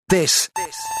This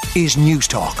is News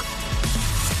Talk.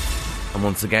 And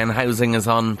once again, housing is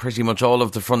on pretty much all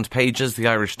of the front pages. The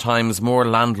Irish Times, more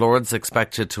landlords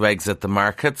expected to exit the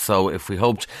market. So if we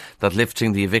hoped that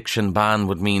lifting the eviction ban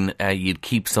would mean you'd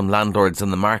keep some landlords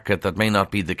in the market, that may not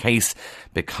be the case,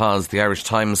 because the Irish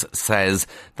Times says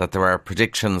that there are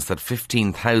predictions that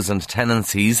 15,000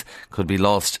 tenancies could be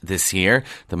lost this year.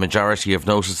 The majority of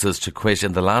notices to quit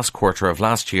in the last quarter of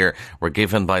last year were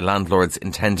given by landlords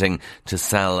intending to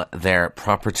sell their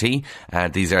property.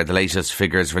 These are the latest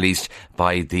figures released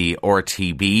by the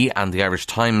RTB, and the Irish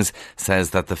Times says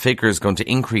that the figure is going to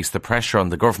increase the pressure on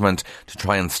the government to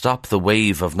try and stop the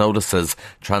wave of notices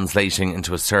translating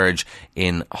into a surge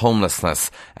in homelessness.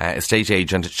 Estate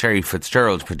agent Sherry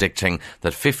Fitzgerald predicting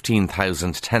that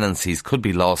 15,000 tenancies could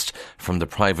be lost from the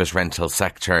private rental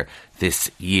sector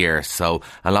this year. So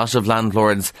a lot of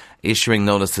landlords issuing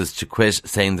notices to quit,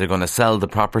 saying they're going to sell the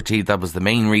property. That was the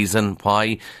main reason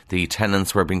why the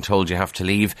tenants were being told you have to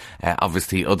leave.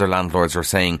 Obviously other landlords are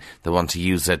saying they want to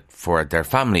use it for their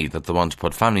family, that they want to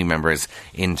put family members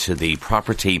into the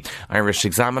property. Irish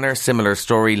Examiner, similar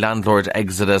story, landlord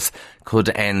exodus could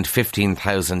end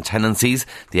 15,000 tenancies.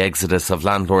 The exodus of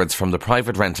landlords from the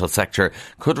private rental sector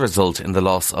could result in the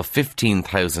loss of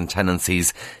 15,000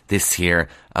 tenancies this year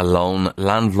alone.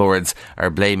 Landlords are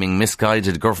blaming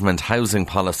misguided government housing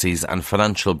policies and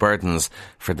financial burdens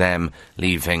for them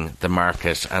leaving the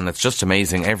market. And it's just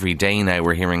amazing. Every day now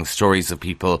we're hearing stories of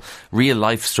people, real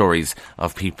life stories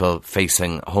of people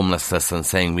facing homelessness and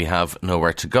saying we have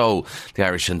nowhere to go. The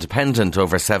Irish Independent,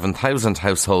 over 7,000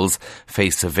 households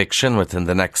face eviction within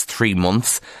the next 3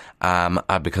 months.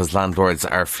 Because landlords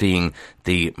are fleeing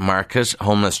the market.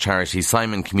 Homeless charity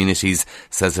Simon Communities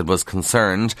says it was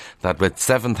concerned that with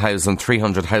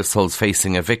 7,300 households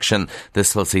facing eviction,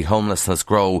 this will see homelessness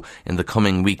grow in the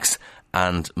coming weeks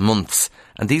and months.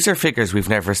 And these are figures we've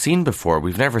never seen before.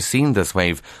 We've never seen this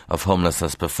wave of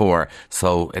homelessness before.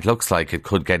 So it looks like it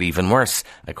could get even worse,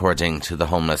 according to the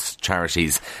homeless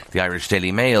charities. The Irish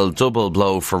Daily Mail, double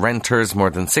blow for renters.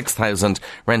 More than 6,000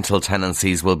 rental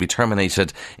tenancies will be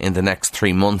terminated in the next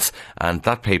 3 months. And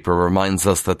that paper reminds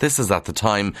us that this is at the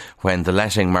time when the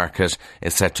letting market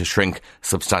is set to shrink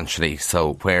substantially.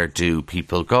 So where do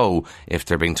people go if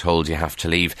they're being told you have to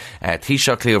leave?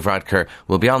 Taoiseach Leo Varadkar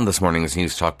will be on this morning's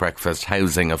News Talk Breakfast.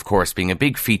 Housing, of course, being a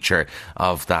big feature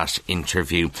of that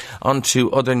interview. On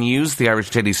to other news. The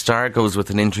Irish Daily Star goes with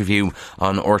an interview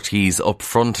on RT's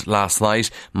Upfront last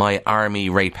night. My Army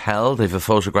Rape Hell. They've a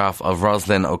photograph of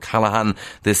Roslyn O'Callaghan.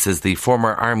 This is the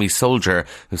former army soldier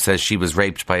who says she was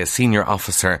raped by a senior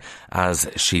officer as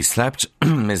she slept.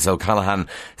 Ms O'Callaghan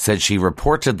said she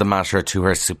reported the matter to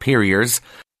her superiors,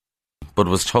 but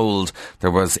was told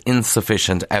there was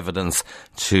insufficient evidence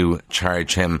to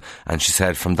charge him. And she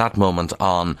said, from that moment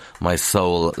on, my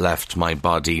soul left my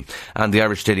body. And the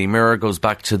Irish Daily Mirror goes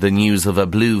back to the news of a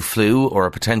blue flu, or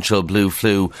a potential blue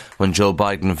flu, when Joe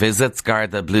Biden visits.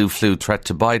 Garda blue flu threat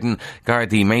to Biden.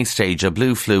 Gardaí may stage a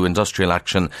blue flu industrial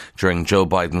action during Joe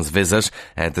Biden's visit.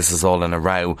 This is all in a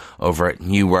row over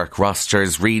Newark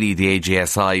rosters. Really, the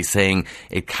AGSI saying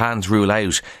it can't rule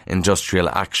out industrial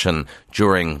action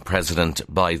during President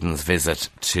Biden's visit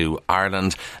to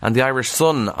Ireland. And the Irish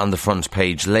Sun on the front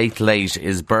page, late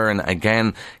is Byrne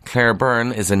again. Claire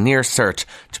Byrne is a near cert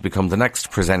to become the next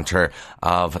presenter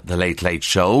of the Late Late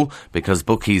Show, because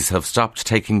bookies have stopped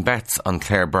taking bets on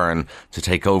Claire Byrne to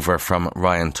take over from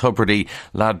Ryan Tubridy.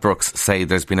 Ladbrokes say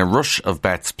there's been a rush of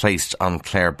bets placed on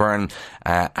Claire Byrne.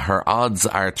 Her odds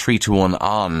are 3-1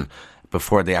 on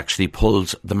before they actually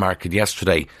pulled the market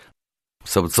yesterday.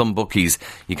 So with some bookies,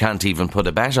 you can't even put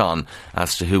a bet on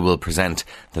as to who will present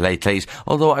the Late Late.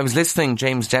 Although I was listening,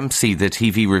 James Dempsey, the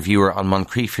TV reviewer on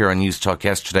Moncrief here on News Talk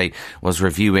yesterday, was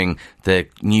reviewing the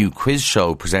new quiz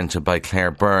show presented by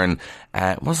Claire Byrne.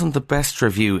 It wasn't the best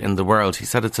review in the world. He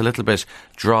said it's a little bit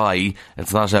dry.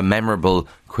 It's not a memorable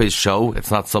quiz show. It's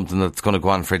not something that's going to go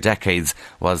on for decades,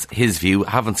 was his view.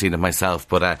 I haven't seen it myself,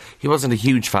 but he wasn't a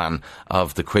huge fan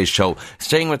of the quiz show.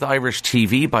 Staying with Irish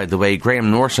TV, by the way,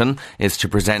 Graham Norton is to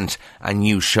present a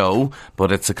new show,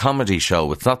 but it's a comedy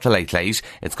show. It's not the Late Late.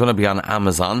 It's going to be on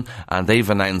Amazon, and they've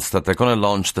announced that they're going to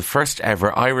launch the first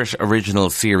ever Irish original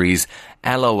series,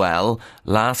 LOL,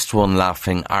 Last One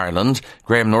Laughing Ireland.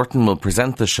 Graham Norton will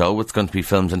present the show. It's going to be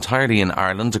filmed entirely in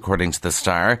Ireland, according to the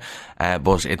Star,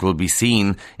 but it will be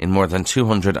seen in more than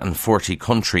 240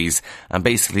 countries. And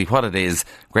basically what it is,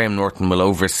 Graham Norton will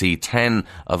oversee 10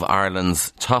 of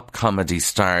Ireland's top comedy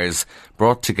stars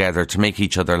brought together to make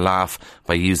each other laugh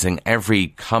by using every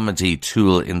comedy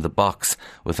tool in the box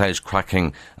without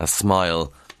cracking a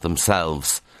smile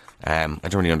themselves. I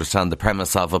don't really understand the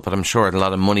premise of it, but I'm sure a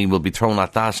lot of money will be thrown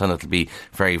at that and it'll be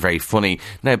very, very funny.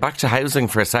 Now, back to housing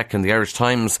for a second. The Irish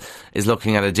Times is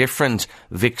looking at a different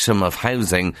victim of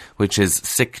housing, which is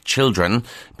sick children,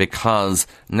 because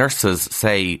nurses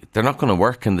say they're not going to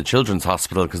work in the children's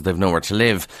hospital because they've nowhere to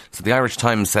live. So the Irish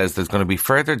Times says there's going to be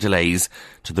further delays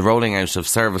to the rolling out of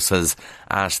services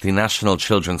at the National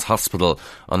Children's Hospital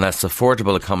unless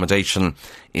affordable accommodation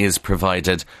is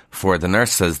provided for the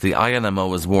nurses. The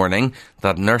INMO is warning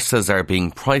that nurses are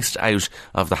being priced out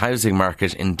of the housing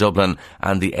market in Dublin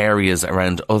and the areas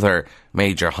around other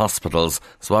major hospitals.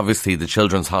 So obviously the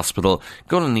Children's Hospital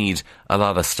going to need a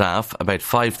lot of staff. About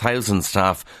 5,000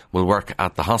 staff will work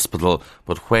at the hospital,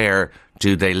 but where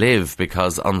do they live?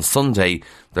 Because on Sunday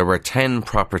there were 10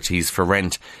 properties for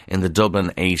rent in the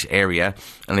Dublin 8 area,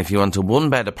 and if you want a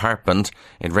one-bed apartment,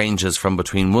 it ranges from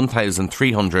between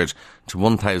 €1,300 to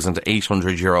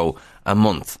 €1,800 a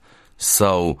month.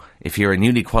 So if you're a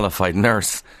newly qualified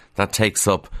nurse, that takes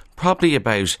up probably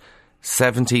about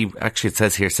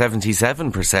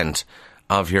 77%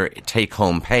 of your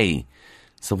take-home pay.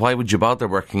 So why would you bother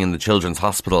working in the Children's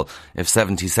Hospital if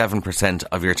 77%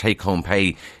 of your take-home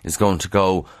pay is going to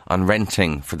go on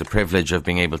renting for the privilege of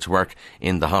being able to work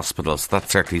in the hospital? So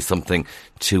that's certainly something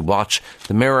to watch.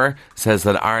 The Mirror says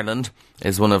that Ireland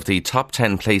is one of the top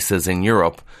 10 places in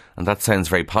Europe, and that sounds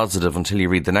very positive until you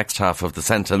read the next half of the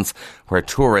sentence, where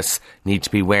tourists need to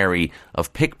be wary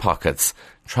of pickpockets.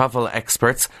 Travel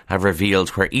experts have revealed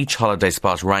where each holiday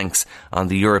spot ranks on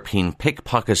the European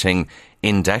Pickpocketing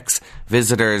Index.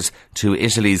 Visitors to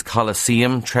Italy's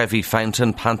Colosseum, Trevi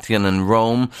Fountain, Pantheon in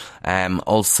Rome,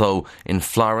 also in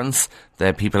Florence,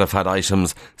 the people have had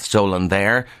items stolen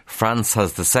there. France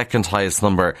has the second highest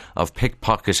number of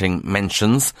pickpocketing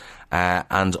mentions,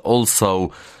 and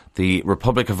also the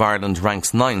Republic of Ireland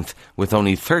ranks 9th with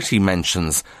only 30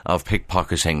 mentions of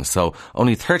pickpocketing. So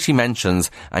only 30 mentions,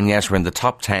 and yet we're in the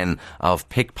top 10 of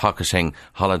pickpocketing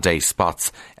holiday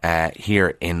spots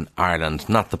here in Ireland.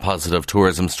 Not the positive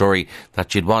tourism story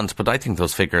that you'd want, but I think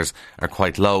those figures are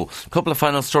quite low. A couple of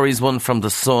final stories, one from The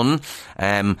Sun.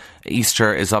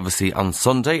 Easter is obviously on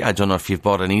Sunday. I don't know if you've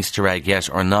bought an Easter egg yet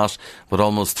or not, but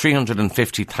almost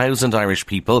 350,000 Irish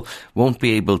people won't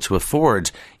be able to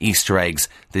afford Easter eggs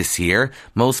this year.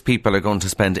 Most people are going to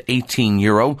spend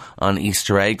 €18 on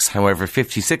Easter eggs. However,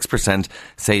 56%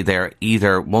 say they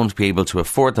either won't be able to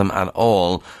afford them at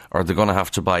all, or they're going to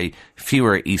have to buy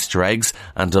fewer Easter eggs.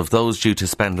 And of those due to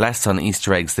spend less on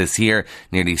Easter eggs this year,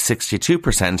 nearly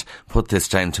 62% put this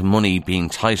down to money being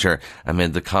tighter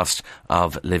amid the cost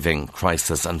of living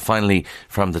crisis. And finally,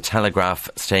 from The Telegraph,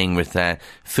 staying with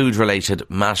food-related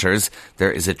matters,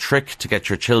 there is a trick to get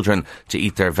your children to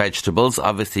eat their vegetables.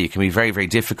 Obviously, it can be very, very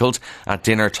difficult at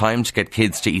dinner time to get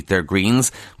kids to eat their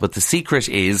greens, but the secret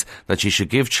is that you should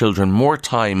give children more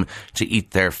time to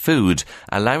eat their food.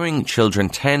 Allowing children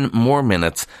 10 more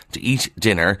minutes to eat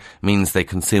dinner means they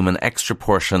consume an extra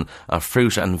portion of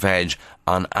fruit and veg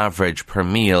on average per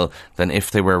meal than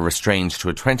if they were restrained to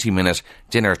a 20-minute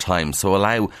dinner time. So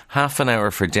allow half an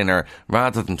hour for dinner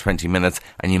rather than 20 minutes,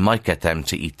 and you might get them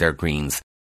to eat their greens.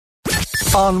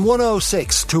 On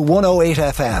 106 to 108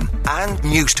 FM and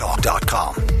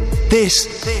newstalk.com.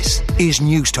 This is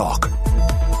Newstalk.